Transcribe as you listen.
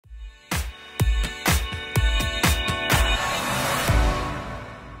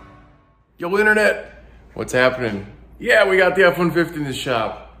Yo, internet, what's happening? Yeah, we got the F-150 in the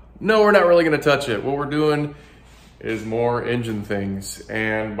shop. No, we're not really gonna touch it. What we're doing is more engine things.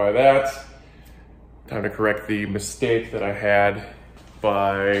 And by that, time to correct the mistake that I had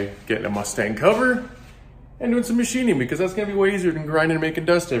by getting a Mustang cover and doing some machining, because that's gonna be way easier than grinding and making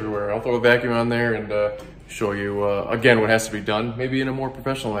dust everywhere. I'll throw a vacuum on there and show you, again, what has to be done, maybe in a more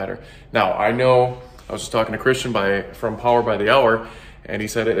professional manner. Now, I know, I was just talking to Christian from Power by the Hour, and he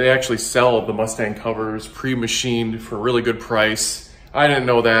said they actually sell the Mustang covers pre-machined for a really good price. I didn't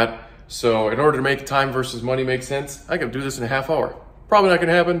know that. So in order to make time versus money make sense, I can do this in a half hour. Probably not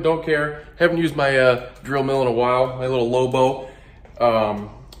gonna happen, don't care. Haven't used my drill mill in a while, my little Lobo.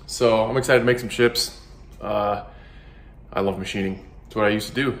 So I'm excited to make some chips. I love machining. It's what I used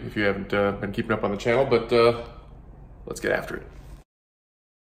to do, if you haven't been keeping up on the channel, but let's get after it.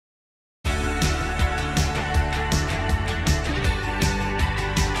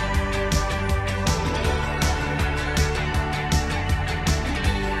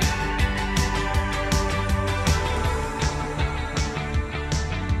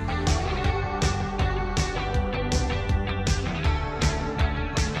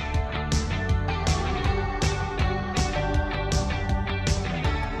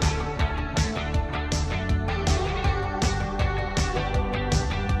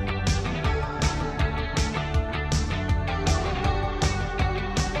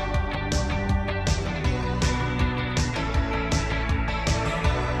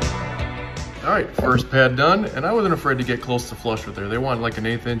 All right, first pad done, and I wasn't afraid to get close to flush with there. They want like an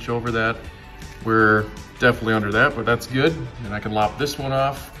 1/8 inch over that. We're definitely under that, but that's good. And I can lop this one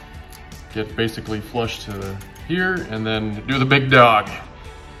off, get basically flush to here, and then do the big dog.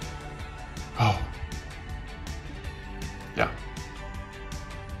 Oh, yeah.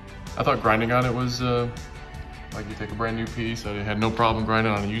 I thought grinding on it was like you take a brand new piece. I had no problem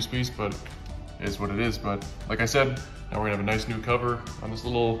grinding on a used piece, but it is what it is. But like I said, now we're gonna have a nice new cover on this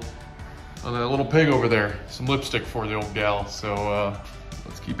on that little pig over there. Some lipstick for the old gal. So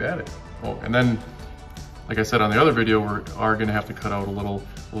let's keep at it. Oh, and then, like I said on the other video, we are gonna have to cut out a little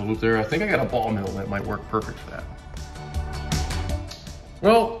loop there. I think I got a ball mill that might work perfect for that.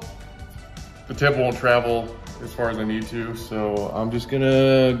 Well, the tip won't travel as far as I need to, so I'm just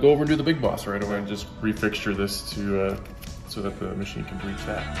gonna go over and do the big boss right away and just refixture this to so that the machine can reach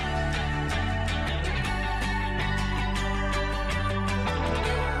that.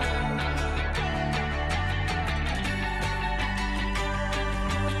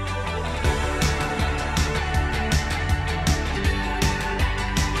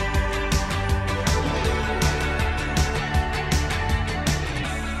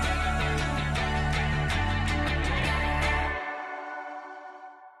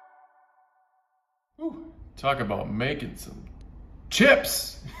 Talk about making some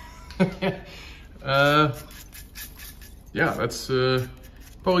chips. Yeah, that's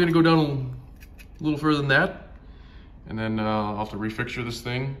probably gonna go down a little further than that. And then I'll have to refixture this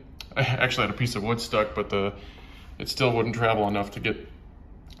thing. I actually had a piece of wood stuck, but it still wouldn't travel enough to get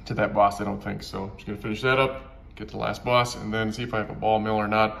to that boss, I don't think. So I'm just gonna finish that up, get the last boss, and then see if I have a ball mill or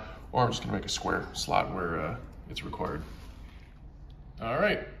not, or I'm just gonna make a square slot where it's required. All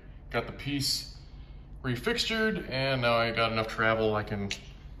right, got the piece refixtured, and now I got enough travel I can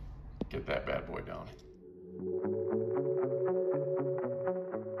get that bad boy down.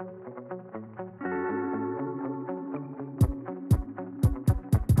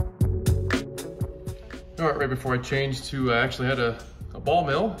 All right, right before I changed to, I actually had a ball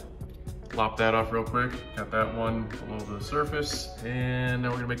mill. Lop that off real quick, got that one below the surface, and now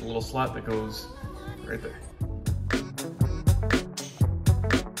we're gonna make a little slot that goes right there.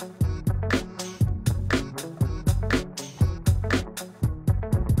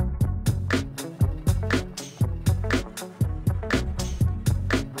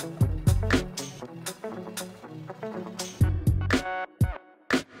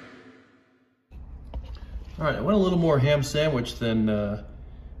 All right, I went a little more ham sandwich than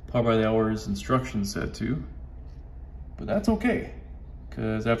Power by the Hour's instructions said to, but that's okay,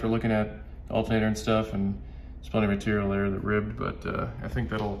 because after looking at the alternator and stuff, and there's plenty of material there that ribbed, but I think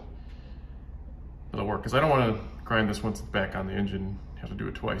that'll work, because I don't want to grind this once it's back on the engine, have to do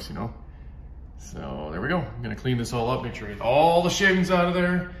it twice, you know? So there we go. I'm gonna clean this all up, make sure I get all the shavings out of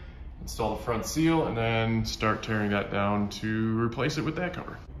there, install the front seal, and then start tearing that down to replace it with that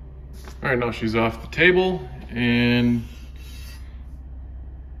cover. All right, now she's off the table, and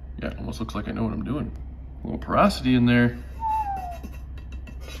yeah, it almost looks like I know what I'm doing. A little porosity in there.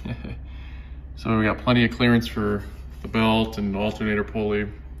 So we got plenty of clearance for the belt and alternator pulley,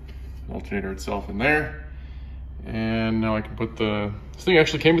 alternator itself in there. And now I can put this thing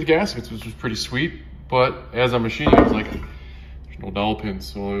actually came with gaskets, which was pretty sweet. But as I'm machining, I was like, there's no dowel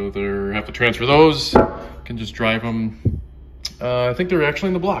pins, so either have to transfer those, can just drive them. I think they're actually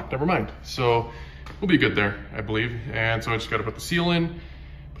in the block, never mind. So we'll be good there, I believe. And so I just gotta put the seal in,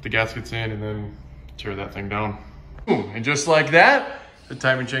 put the gaskets in, and then tear that thing down. Boom, and just like that, the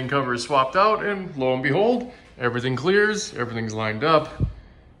timing chain cover is swapped out, and lo and behold, everything clears, everything's lined up.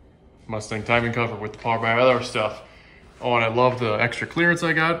 Mustang timing cover with the power by other stuff. Oh, and I love the extra clearance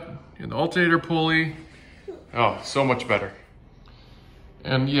I got in the alternator pulley. Oh, so much better.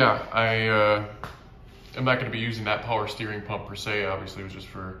 And yeah, I'm not gonna be using that power steering pump per se. Obviously, it was just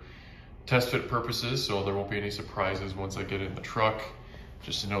for test fit purposes, so there won't be any surprises once I get it in the truck.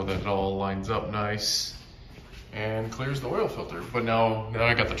 Just to know that it all lines up nice and clears the oil filter. But now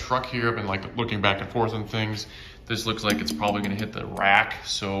I got the truck here, I've been like looking back and forth on things. This looks like it's probably gonna hit the rack.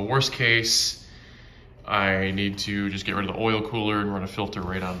 So worst case, I need to just get rid of the oil cooler and run a filter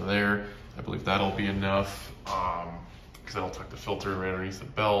right onto there. I believe that'll be enough, because that'll tuck the filter right underneath the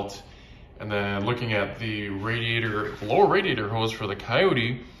belt. And then looking at the radiator, lower radiator hose for the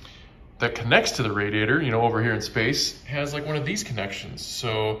Coyote that connects to the radiator, you know, over here in space, has like one of these connections.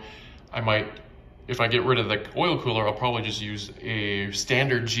 So I might, if I get rid of the oil cooler, I'll probably just use a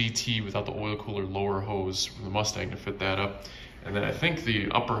standard GT without the oil cooler lower hose from the Mustang to fit that up. And then I think the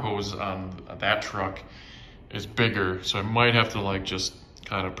upper hose on that truck is bigger, so I might have to like just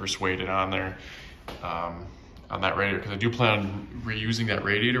kind of persuade it on there, on that radiator, because I do plan on reusing that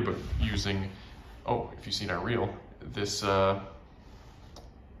radiator, but using, oh, if you've seen our reel, this, the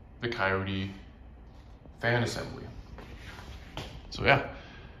Coyote fan assembly. So yeah.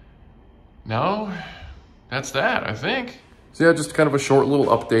 No, that's that, I think. So yeah, just kind of a short little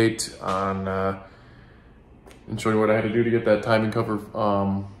update on and showing you what I had to do to get that timing cover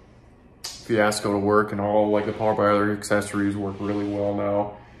fiasco to work, and all like the power by other accessories work really well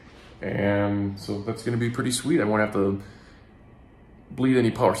now. And so that's gonna be pretty sweet. I won't have to bleed any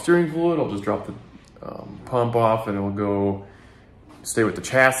power steering fluid. I'll just drop the pump off, and it'll go stay with the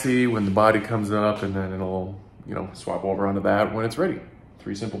chassis when the body comes up, and then it'll, you know, swap over onto that when it's ready.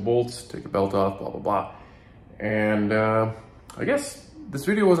 3 simple bolts, take the belt off, blah, blah, blah. And I guess this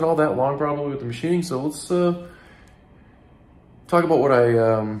video wasn't all that long probably with the machining, so let's talk about what I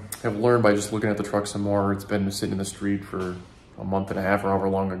have learned by just looking at the truck some more. It's been sitting in the street for a month and a half or however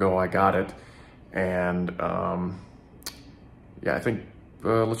long ago I got it. And yeah, I think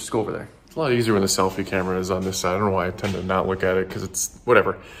let's just go over there. It's a lot easier when the selfie camera is on this side. I don't know why I tend to not look at it, because it's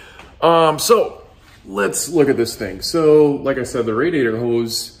whatever. So let's look at this thing. So like I said, the radiator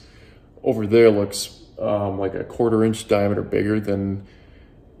hose over there looks like a 1/4 inch diameter bigger than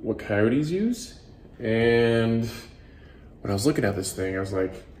what Coyotes use. And when I was looking at this thing, I was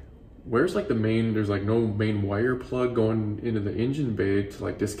like, where's like the main, there's like no main wire plug going into the engine bay to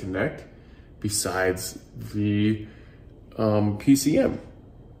like disconnect besides the PCM.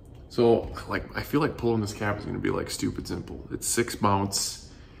 So like, I feel like pulling this cap is gonna be like stupid simple. It's 6 mounts.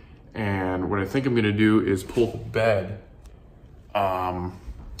 And what I think I'm gonna do is pull the bed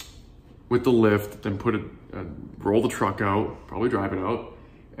with the lift, then put it, roll the truck out, probably drive it out,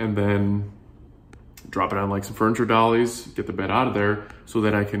 and then drop it on like some furniture dollies, get the bed out of there, so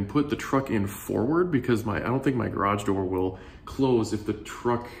that I can put the truck in forward, because I don't think my garage door will close if the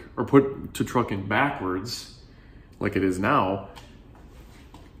truck, or put the truck in backwards like it is now,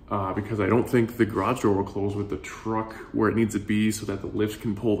 because I don't think the garage door will close with the truck where it needs to be so that the lift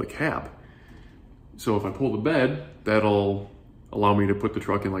can pull the cab. So if I pull the bed, that'll allow me to put the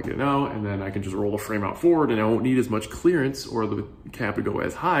truck in like it now, and then I can just roll the frame out forward, and I won't need as much clearance or the cab to go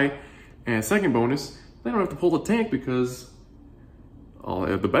as high. And second bonus, I don't have to pull the tank, because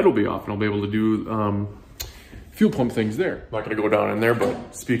the bed will be off, and I'll be able to do fuel pump things there. I'm not gonna go down in there,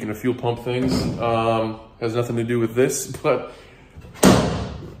 but speaking of fuel pump things, has nothing to do with this, but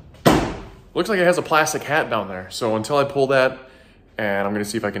looks like it has a plastic hat down there. So until I pull that, and I'm gonna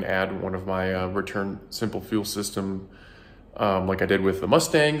see if I can add one of my return simple fuel system like I did with the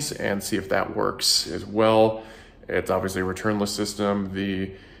Mustangs, and see if that works as well. It's obviously a returnless system.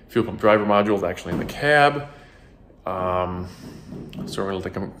 The fuel pump driver module is actually in the cab. So we're gonna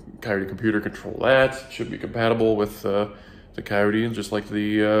let the Coyote computer control that. Should be compatible with the Coyote, and just like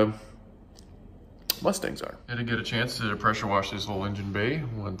the Mustangs are. I did get a chance to pressure wash this whole engine bay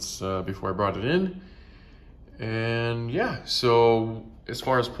once before I brought it in. And yeah, so as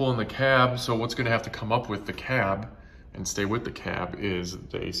far as pulling the cab, so what's gonna have to come up with the cab and stay with the cab is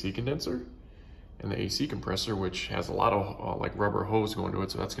the AC condenser and the AC compressor, which has a lot of like rubber hose going to it.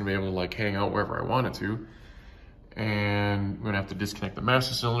 So that's gonna be able to like hang out wherever I want it to. And I'm gonna have to disconnect the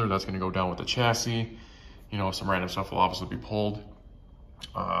master cylinder. That's gonna go down with the chassis. you know, some random stuff will obviously be pulled.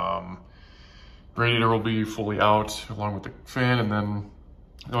 Radiator will be fully out along with the fan, and then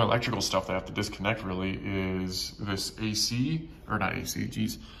the electrical stuff that I have to disconnect really is this AC, or not AC,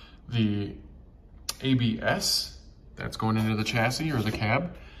 geez, the ABS that's going into the chassis or the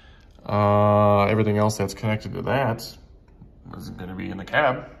cab. Everything else that's connected to that is going to be in the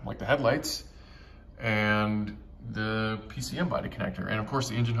cab, like the headlights and the PCM body connector, and of course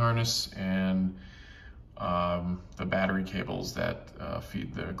the engine harness and the battery cables that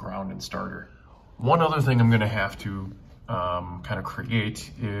feed the ground and starter. One other thing I'm going to have to kind of create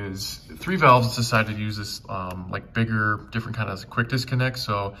is 3 valves decided to use this like bigger, different kind of quick disconnect.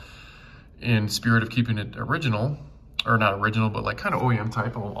 So in spirit of keeping it original, or not original, but like kind of OEM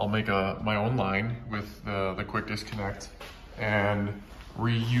type, I'll make my own line with the quick disconnect and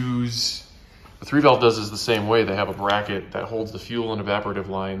reuse. The 3 valve does is the same way. They have a bracket that holds the fuel and evaporative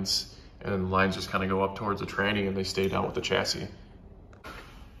lines, and then the lines just kind of go up towards the tranny and they stay down with the chassis.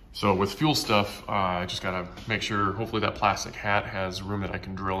 So with fuel stuff, I just gotta make sure, hopefully that plastic hat has room that I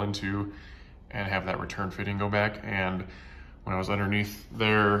can drill into and have that return fitting go back. And when I was underneath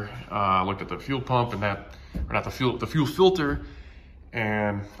there, I looked at the fuel pump and that, or not the fuel filter,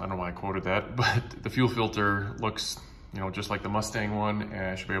 and I don't know why I quoted that, but the fuel filter looks, you know, just like the Mustang one, and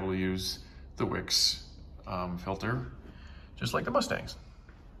I should be able to use the Wix filter, just like the Mustangs.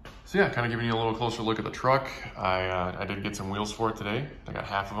 So yeah, kind of giving you a little closer look at the truck. I did get some wheels for it today. I got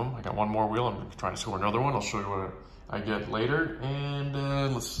half of them. I got one more wheel. I'm trying to score another one. I'll show you what I get later.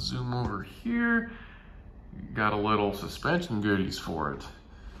 And let's zoom over here. Got a little suspension goodies for it.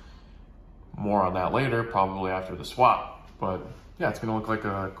 More on that later, probably after the swap. But yeah, it's gonna look like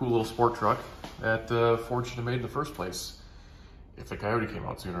a cool little sport truck that Ford should have made in the first place if the Coyote came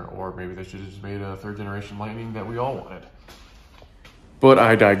out sooner, or maybe they should have just made a 3rd generation Lightning that we all wanted. But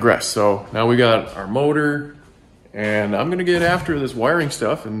I digress. So now we got our motor, and I'm gonna get after this wiring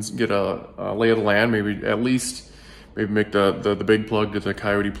stuff and get a lay of the land. Maybe at least make the big plug to the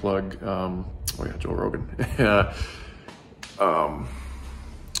Coyote plug. Oh yeah, Joe Rogan.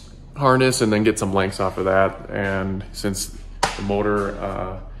 Harness, and then get some lengths off of that. And since the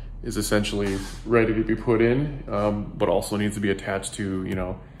motor is essentially ready to be put in, but also needs to be attached to, you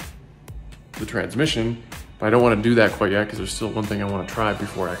know, the transmission. But I don't want to do that quite yet because there's still one thing I want to try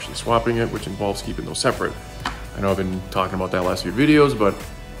before actually swapping it, which involves keeping those separate. I know I've been talking about that last few videos, but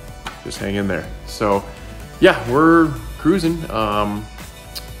just hang in there. So yeah, we're cruising on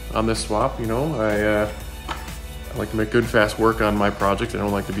this swap. You know, I like to make good, fast work on my project. I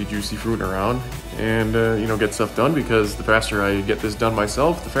don't like to be juicy fruiting around and, you know, get stuff done, because the faster I get this done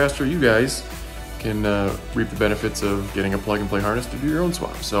myself, the faster you guys can reap the benefits of getting a plug-and-play harness to do your own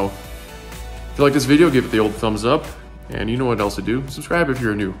swap. So if you like this video, give it the old thumbs up, and you know what else to do. Subscribe if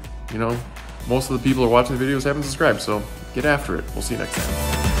you're new. You know, most of the people who are watching the videos haven't subscribed, so get after it. We'll see you next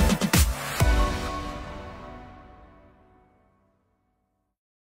time.